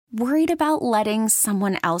Worried about letting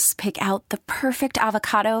someone else pick out the perfect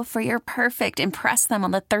avocado for your perfect impress them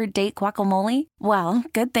on the third date guacamole? Well,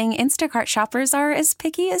 good thing Instacart shoppers are as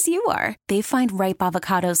picky as you are. They find ripe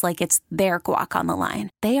avocados like it's their guac on the line.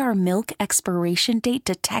 They are milk expiration date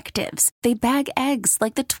detectives. They bag eggs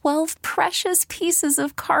like the 12 precious pieces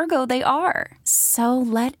of cargo they are. So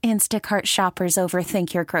let Instacart shoppers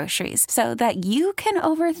overthink your groceries so that you can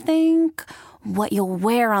overthink what you'll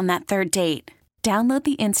wear on that third date. Download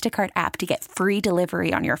the Instacart app to get free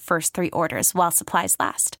delivery on your first 3 orders while supplies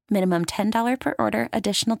last. Minimum $10 per order.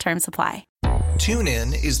 Additional terms apply.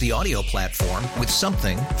 TuneIn is the audio platform with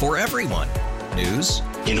something for everyone. News.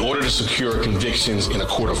 In order to secure convictions in a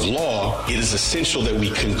court of law, it is essential that we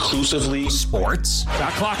conclusively. Sports.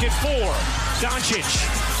 Shot clock at 4.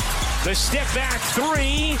 Doncic. The step back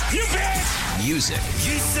 3. You bet. Music.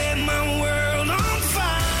 You set my world on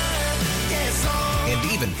fire.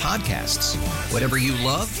 And even podcasts. Whatever you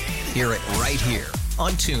love, hear it right here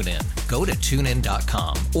on TuneIn. Go to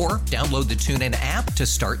TuneIn.com or download the TuneIn app to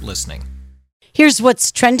start listening. Here's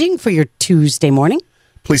what's trending for your Tuesday morning.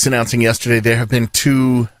 Police announcing yesterday there have been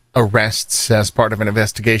 2 arrests as part of an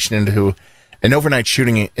investigation into an overnight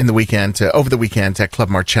shooting over the weekend at Club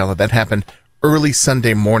Marcella. That happened early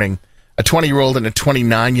Sunday morning. A 20-year-old and a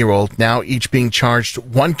 29-year-old now each being charged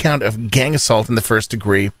 1 count of gang assault in the first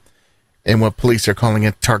degree in what police are calling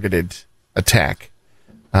a targeted attack.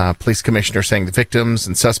 Police commissioner saying the victims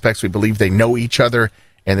and suspects, we believe they know each other,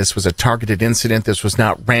 and this was a targeted incident. This was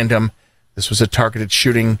not random. This was a targeted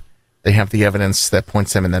shooting. They have the evidence that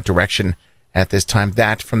points them in that direction at this time.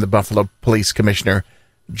 That from the Buffalo Police Commissioner,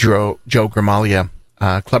 Joe Gramaglia.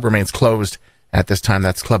 Club remains closed at this time.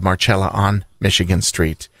 That's Club Marcella on Michigan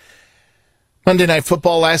Street. Monday Night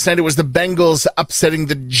Football last night, it was the Bengals upsetting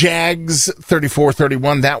the Jags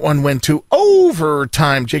 34-31. That one went to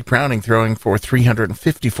overtime. Jake Browning throwing for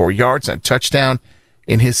 354 yards and a touchdown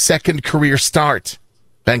in his second career start.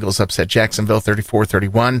 Bengals upset Jacksonville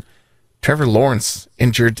 34-31. Trevor Lawrence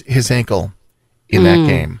injured his ankle in that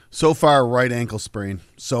game. So far, right ankle sprain.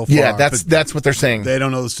 So far. Yeah, that's what they're saying. They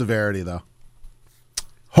don't know the severity, though.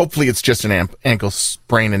 Hopefully it's just an ankle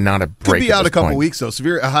sprain and not a break. Could be out a couple weeks, though.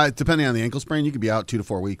 Severe, depending on the ankle sprain, you could be out 2 to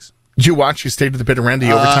 4 weeks. Did you watch? You stayed to the bitter end of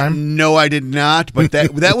the overtime? No, I did not. But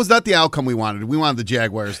that was not the outcome we wanted. We wanted the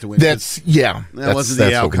Jaguars to win. That wasn't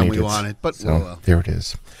the outcome we wanted. But so, there it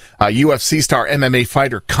is. UFC star MMA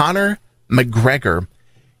fighter Conor McGregor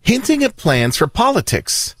hinting at plans for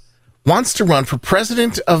politics. Wants to run for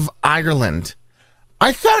president of Ireland.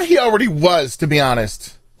 I thought he already was, to be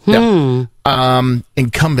honest. Yeah.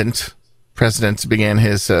 Incumbent president began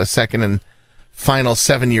his second and final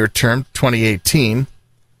 7-year term, 2018.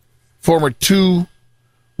 Former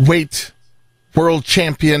 2-weight world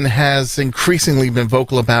champion has increasingly been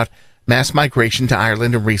vocal about mass migration to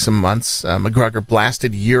Ireland in recent months. McGregor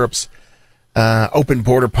blasted Europe's open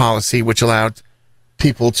border policy, which allowed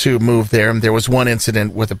people to move there. There was one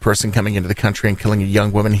incident with a person coming into the country and killing a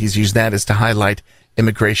young woman. He's used that as to highlight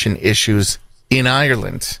immigration issues in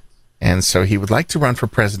Ireland. And so he would like to run for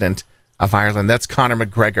president of Ireland. That's Conor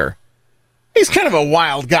McGregor. He's kind of a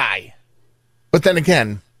wild guy. But then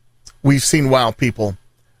again, we've seen wild people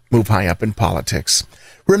move high up in politics.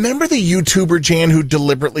 Remember the YouTuber, Jan, who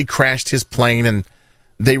deliberately crashed his plane and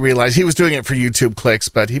they realized he was doing it for YouTube clicks,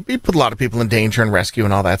 but he put a lot of people in danger and rescue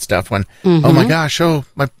and all that stuff when, oh my gosh,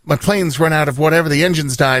 my plane's run out of whatever, the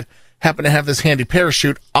engine's died, happen to have this handy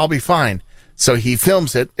parachute, I'll be fine. So he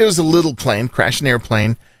films it. It was a little plane, crashed an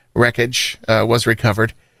airplane, wreckage was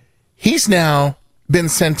recovered. He's now been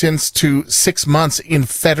sentenced to 6 months in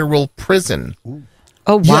federal prison. Ooh.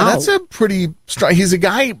 Oh, wow. Yeah, that's a pretty strong. He's a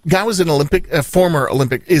guy was a former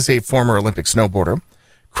Olympic snowboarder.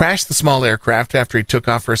 Crashed the small aircraft after he took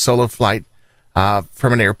off for a solo flight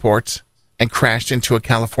from an airport and crashed into a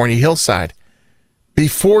California hillside.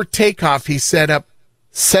 Before takeoff, he set up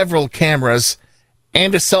several cameras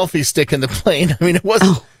and a selfie stick in the plane. I mean, it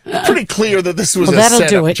was pretty clear that this was a that'll setup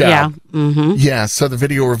do it, job. yeah. Mm-hmm. Yeah, so the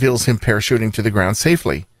video reveals him parachuting to the ground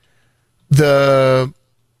safely. The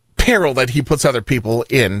peril that he puts other people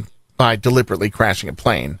in by deliberately crashing a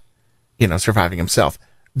plane, surviving himself,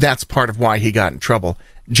 that's part of why he got in trouble.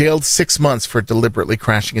 Jailed 6 months for deliberately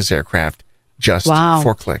crashing his aircraft just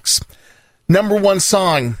for clicks. Number one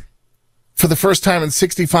song for the first time in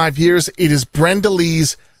 65 years, it is Brenda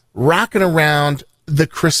Lee's Rockin' Around the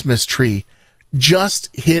Christmas Tree.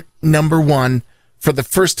 Just hit number one for the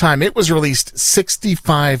first time. It was released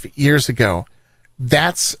 65 years ago.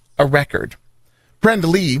 That's a record. Brenda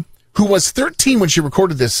Lee, who was 13 when she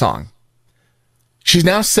recorded this song, she's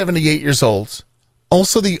now 78 years old.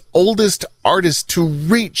 Also the oldest artist to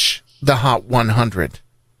reach the Hot 100.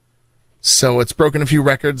 So it's broken a few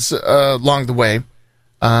records along the way.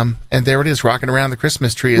 And there it is, Rocking Around the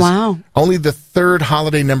Christmas Tree. Is Wow. only the third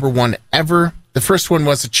holiday number one ever. The first one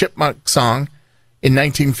was a Chipmunk song in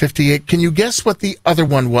 1958. Can you guess what the other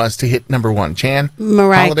one was to hit number one, Chan?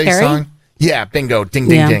 Mariah holiday Carey? song? Yeah, bingo. Ding,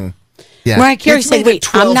 ding, Yeah. ding. Yeah. Mariah Carey It's said, made it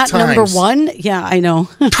wait, I'm 12 not number times. one? Yeah, I know.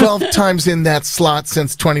 12 times in that slot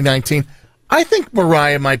since 2019. I think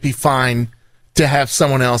Mariah might be fine to have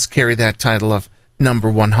someone else carry that title of number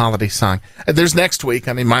one holiday song. There's next week.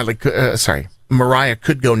 I mean, Mariah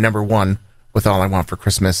could go number one with All I Want for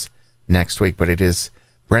Christmas next week, but it is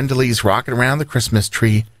Brenda Lee's Rocking Around the Christmas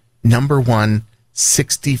Tree, number one,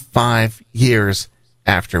 65 years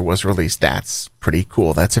after it was released. That's pretty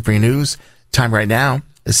cool. That's it for your news. Time right now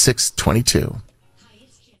is 6:22.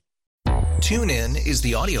 TuneIn is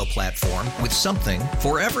the audio platform with something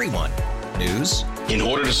for everyone. News. In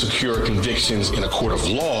order to secure convictions in a court of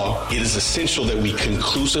law, it is essential that we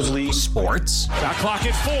conclusively. Sports. Shot clock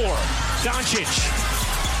at 4.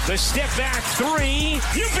 Doncic. The step back 3.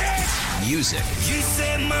 You bet. Music. You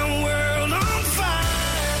set my world on fire.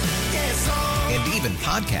 Yes, And even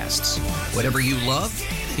podcasts. Whatever you love,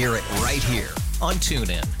 hear it right here on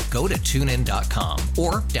TuneIn. Go to TuneIn.com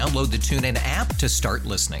or download the TuneIn app to start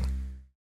listening.